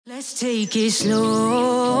Let's take it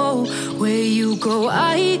slow. Where you go,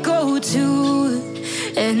 I go too.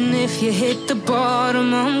 And if you hit the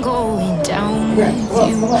bottom, I'm going down with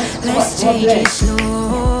you. Let's take it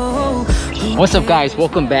slow. What's up, guys?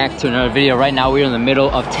 Welcome back to another video. Right now we're in the middle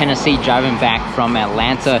of Tennessee, driving back from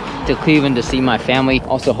Atlanta to Cleveland to see my family.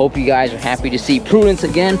 Also hope you guys are happy to see Prudence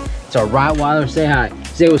again. It's our Rottweiler. Say hi.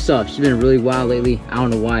 Say what's up. She's been really wild lately. I don't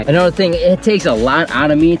know why. Another thing, it takes a lot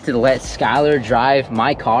out of me to let Skylar drive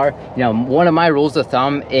my car. You know, one of my rules of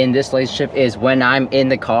thumb in this relationship is when I'm in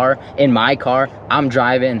the car, in my car, I'm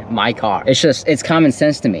driving my car. It's common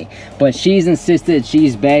sense to me. But she's insisted,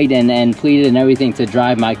 she's begged and pleaded and everything to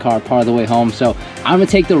drive my car part of the way home. So I'm gonna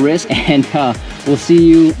take the risk and we'll see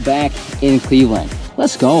you back in Cleveland.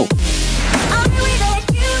 Let's go.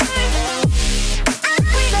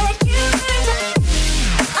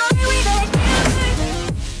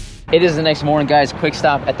 It is the next morning, guys. Quick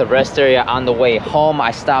stop at the rest area on the way home.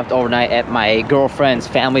 I stopped overnight at my girlfriend's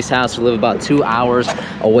family's house who live about 2 hours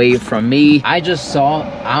away from me. I just saw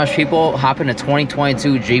Amish people hop in a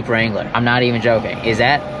 2022 Jeep Wrangler. I'm not even joking. Is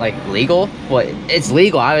that like legal? Well, it's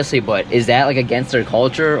legal obviously, but is that like against their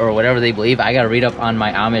culture or whatever they believe? I gotta read up on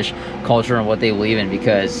my Amish culture and what they believe in,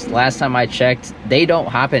 because last time I checked, they don't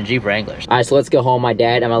hop in Jeep Wranglers. All right, so let's go home. My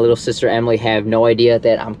dad and my little sister Emily have no idea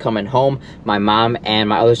that I'm coming home. My mom and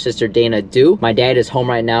my other sister Dana do. My dad is home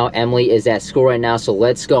right now. Emily is at school right now, so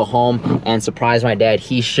let's go home and surprise my dad.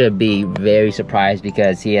 He should be very surprised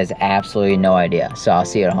because he has absolutely no idea. So I'll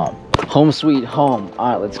see you at home. Home sweet home.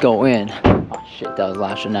 All right, let's go in. Oh shit, that was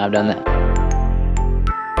Lash. Now I've done that.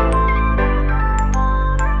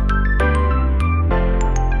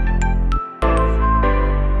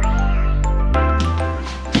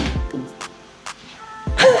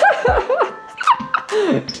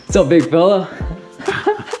 What's up, big fella?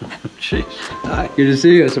 Jeez. Hi. Good to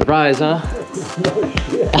see you. Surprise, huh?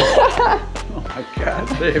 Oh my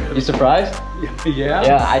God, David. You surprised? Yeah?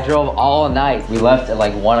 Yeah, I drove all night. We left at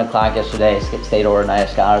like 1 o'clock yesterday, stayed overnight at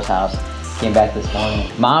Skylar's house, came back this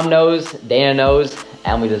morning. Mom knows, Dana knows,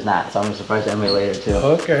 Emily does not, so I'm gonna surprise Emily later too.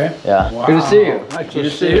 Okay. Yeah. Wow. Good to see you. Nice to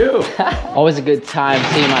see you. Always a good time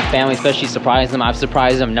seeing my family, especially surprising them. I've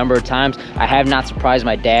surprised them a number of times. I have not surprised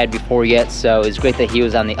my dad before yet, so it's great that he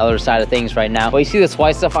was on the other side of things right now. Well, you see this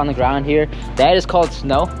white stuff on the ground here? That is called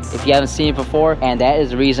snow, if you haven't seen it before, and that is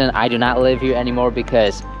the reason I do not live here anymore,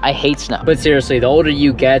 because I hate snow. But seriously, the older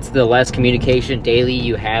you get, the less communication daily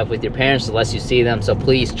you have with your parents, the less you see them, so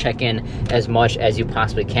please check in as much as you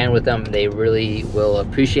possibly can with them. They really will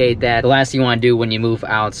appreciate that. The last thing you want to do when you move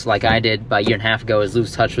out, like I did about a year and a half ago, is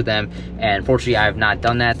lose touch with them, and fortunately I have not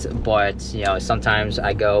done that, but you know, sometimes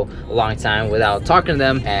I go a long time without talking to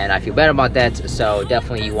them and I feel bad about that. So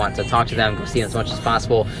definitely you want to talk to them, go see them as much as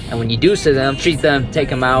possible, and when you do see them, treat them, take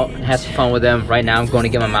them out, have some fun with them. Right now I'm going to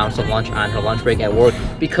get my mom some lunch on her lunch break at work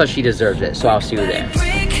because she deserves it, so I'll see you there.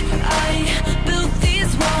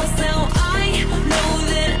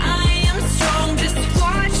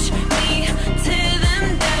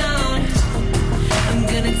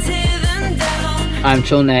 I'm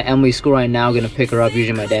chilling at Emily's school right now, gonna pick her up.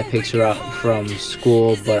 Usually my dad picks her up from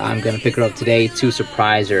school, but I'm gonna pick her up today to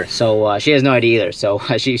surprise her. So she has no idea either, so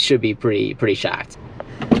she should be pretty shocked.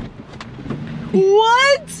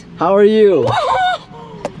 What? How are you?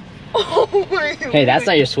 Oh my God. Hey, that's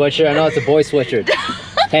not your sweatshirt. I know it's a boy sweatshirt.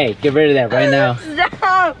 Hey, get rid of that right now.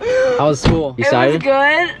 Stop. How was school? You excited? It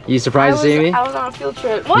was good. You surprised to see me? I was on a field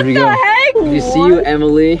trip. What the go. heck? Good to see you,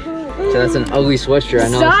 Emily. So that's an ugly sweatshirt. I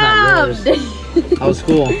know it's not yours. How was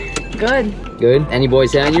school? Good. Good? Any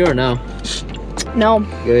boys hit on you or no? No.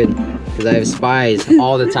 Good. Because I have spies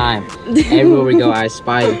all the time. Everywhere we go, I have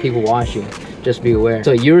spies and people watching. Just be aware.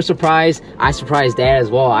 So you were surprised. I surprised Dad as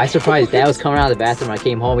well. I surprised Dad was coming out of the bathroom. I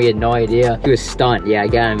came home. He had no idea. He was stunned. Yeah, I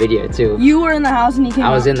got it on video too. You were in the house and he came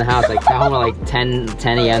out. I was in the house. Like, got home at like 10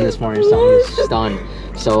 a.m. this morning or something. He was stunned.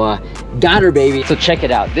 So got her, baby. So check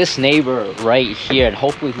it out, this neighbor right here, and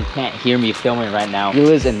hopefully he can't hear me filming right now, he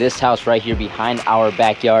lives in this house right here behind our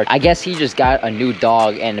backyard. I guess he just got a new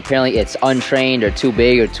dog and apparently it's untrained or too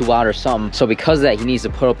big or too loud or something, so because of that he needs to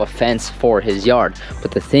put up a fence for his yard.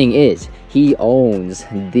 But the thing is, he owns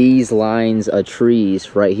these lines of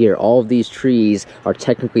trees right here. All of these trees are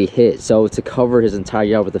technically his. So to cover his entire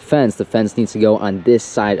yard with the fence needs to go on this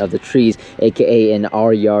side of the trees, aka in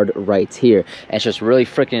our yard right here. And it's just really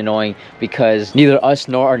freaking annoying because neither us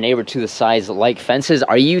nor our neighbor to the sides like fences.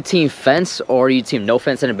 Are you team fence or are you team no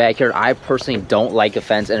fence in the backyard? I personally don't like a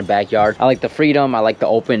fence in a backyard. I like the freedom, I like the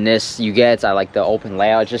openness you get, I like the open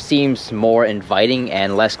layout. It just seems more inviting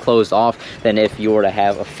and less closed off than if you were to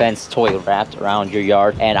have a fence totally wrapped around your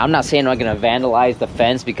yard. And I'm not saying I'm gonna vandalize the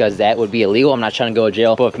fence because that would be illegal. I'm not trying to go to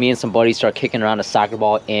jail. But if me and some buddies start kicking around a soccer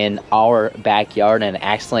ball in our backyard and it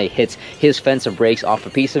accidentally hits his fence and breaks off a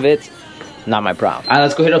piece of it, not my problem. All right,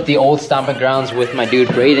 let's go hit up the old stomping grounds with my dude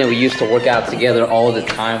Braden. We used to work out together all the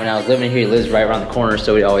time when I was living here. He lives right around the corner,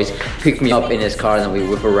 so he'd always pick me up in his car, and then we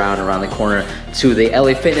whip around the corner to the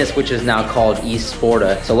LA Fitness, which is now called East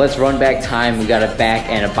Sporta. So let's run back time. We got a back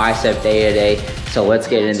and a bicep day today, so let's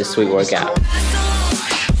get into sweet workout.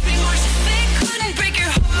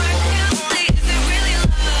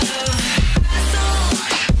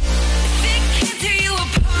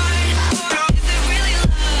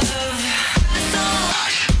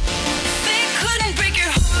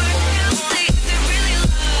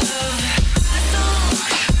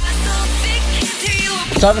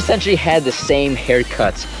 So I've essentially had the same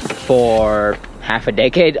haircut for half a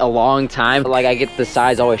decade, a long time. Like I get the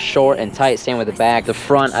sides always short and tight, same with the back. The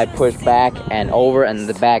front I push back and over, and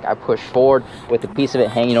the back I push forward with a piece of it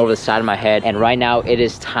hanging over the side of my head. And right now it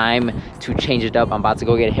is time to change it up. I'm about to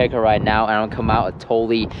go get a haircut right now, and I'm gonna come out a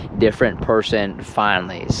totally different person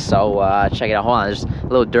finally. So check it out. Hold on, there's a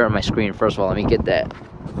little dirt on my screen. First of all, let me get that.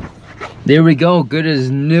 There we go, good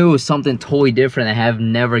as new, something totally different I have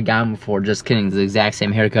never gotten before. Just kidding, it's the exact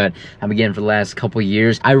same haircut I've been getting for the last couple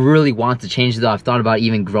years. I really want to change it though. I've thought about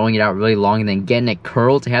even growing it out really long and then getting it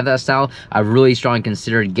curled to have that style. I've really strongly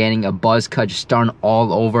considered getting a buzz cut, just starting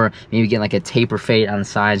all over, maybe getting like a taper fade on the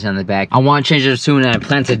sides and on the back. I want to change it soon and I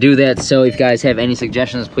plan to do that, so if you guys have any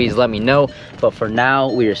suggestions, please let me know. But for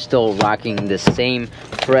now, we are still rocking the same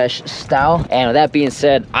fresh style. And with that being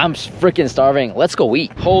said, I'm freaking starving. Let's go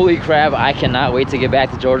eat. Holy crap, I cannot wait to get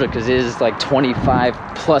back to Georgia because it is like 25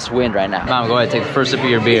 plus wind right now. Mom, go ahead, take the first sip of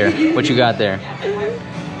your beer. What you got there?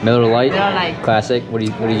 Miller Lite? Miller Lite. Classic. What do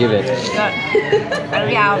you give it?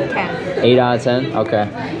 8 out of 10. 8 out of 10?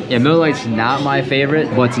 Okay. Yeah, Miller Lite's not my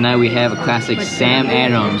favorite, but tonight we have a classic Sam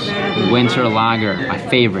Adams Winter Lager. My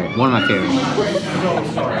favorite. One of my favorites.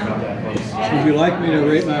 Would you like me to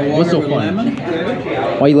rate my water What's so with funny? lemon?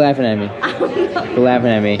 Why are you laughing at me? You're laughing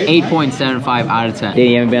at me. 8.75 out of 10. Danny,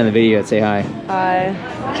 you haven't been on the video yet. Say hi. Hi,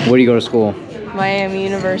 Where do you go to school? Miami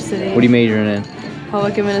University. What are you majoring in?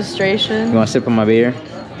 Public administration. You want to sip on my beer?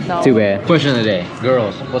 No. Too bad. Question of the day.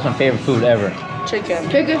 Girls, what's my favorite food ever? Chicken.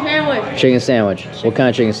 Chicken sandwich. Chicken sandwich. What kind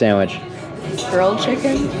of chicken sandwich? Grilled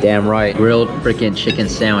chicken. Damn right. Grilled freaking chicken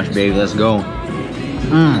sandwich, baby. Let's go.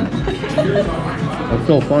 That's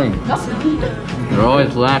so funny. You're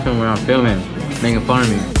always laughing when I'm filming, making fun of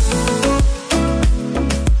me.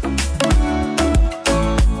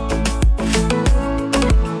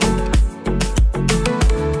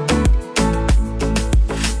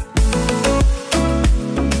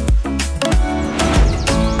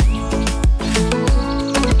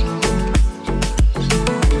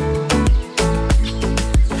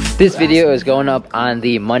 This video is going up on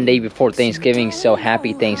the Monday before Thanksgiving, so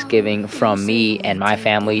happy Thanksgiving from me and my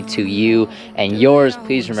family to you and yours.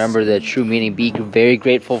 Please remember the true meaning. Be very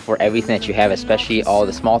grateful for everything that you have, especially all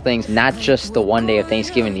the small things, not just the one day of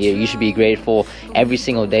Thanksgiving a year. You should be grateful every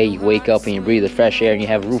single day you wake up and you breathe the fresh air and you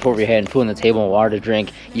have a roof over your head and food on the table and water to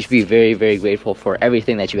drink. You should be very, very grateful for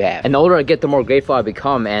everything that you have. And the older I get, the more grateful I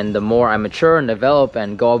become, and the more I mature and develop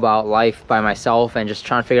and go about life by myself and just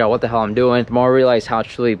trying to figure out what the hell I'm doing, the more I realize how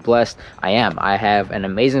truly blessed I am. I have an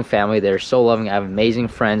amazing family. They're so loving. I have amazing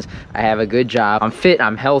friends. I have a good job. I'm fit.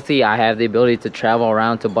 I'm healthy. I have the ability to travel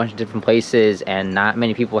around to a bunch of different places, and not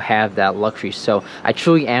many people have that luxury. So I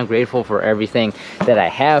truly am grateful for everything that I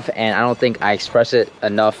have, and I don't think I express it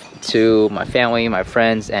enough to my family, my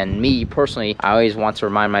friends, and me personally. I always want to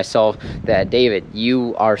remind myself that, David,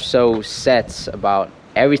 you are so set about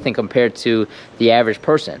everything compared to the average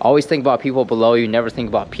person. Always think about people below you, never think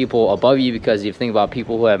about people above you, because if you think about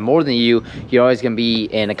people who have more than you, you're always gonna be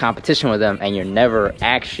in a competition with them and you're never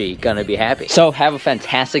actually gonna be happy. So have a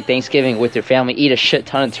fantastic Thanksgiving with your family. Eat a shit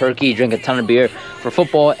ton of turkey, drink a ton of beer for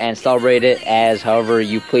football, and celebrate it as however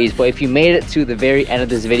you please. But if you made it to the very end of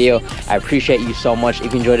this video, I appreciate you so much.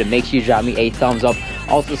 If you enjoyed it, make sure you drop me a thumbs up.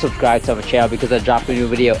 Also subscribe to my channel because I drop a new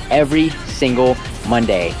video every single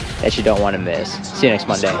Monday that you don't want to miss. See you next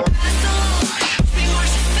Monday.